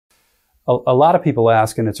A lot of people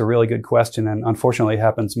ask, and it's a really good question, and unfortunately it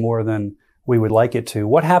happens more than we would like it to.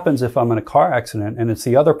 What happens if I'm in a car accident and it's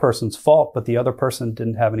the other person's fault, but the other person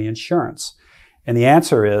didn't have any insurance? And the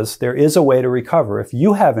answer is there is a way to recover. If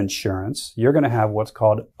you have insurance, you're going to have what's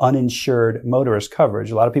called uninsured motorist coverage.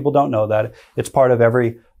 A lot of people don't know that. It's part of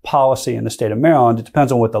every policy in the state of Maryland. It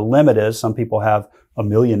depends on what the limit is. Some people have $1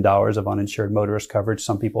 million of uninsured motorist coverage.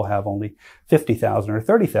 Some people have only $50,000 or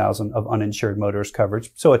 $30,000 of uninsured motorist coverage.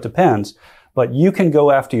 So it depends. But you can go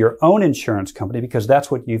after your own insurance company because that's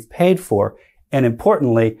what you've paid for. And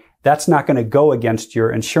importantly, that's not going to go against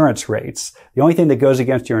your insurance rates. The only thing that goes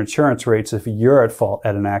against your insurance rates is if you're at fault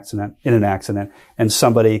in an accident, and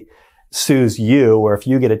somebody sues you, or if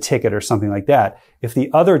you get a ticket or something like that. If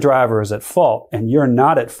the other driver is at fault and you're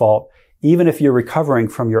not at fault, even if you're recovering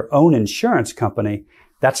from your own insurance company,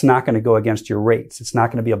 that's not going to go against your rates. It's not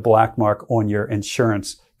going to be a black mark on your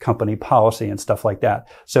insurance company policy and stuff like that.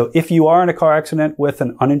 So if you are in a car accident with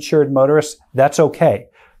an uninsured motorist, that's okay.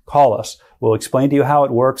 Call us. We'll explain to you how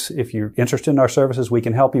it works. If you're interested in our services, we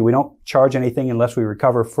can help you. We don't charge anything unless we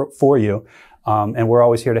recover for you. And we're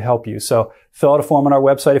always here to help you. So fill out a form on our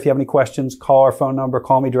website. If you have any questions, call our phone number.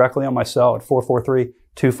 Call me directly on my cell at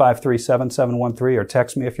 443-253-7713 or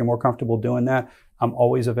text me if you're more comfortable doing that. I'm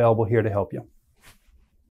always available here to help you.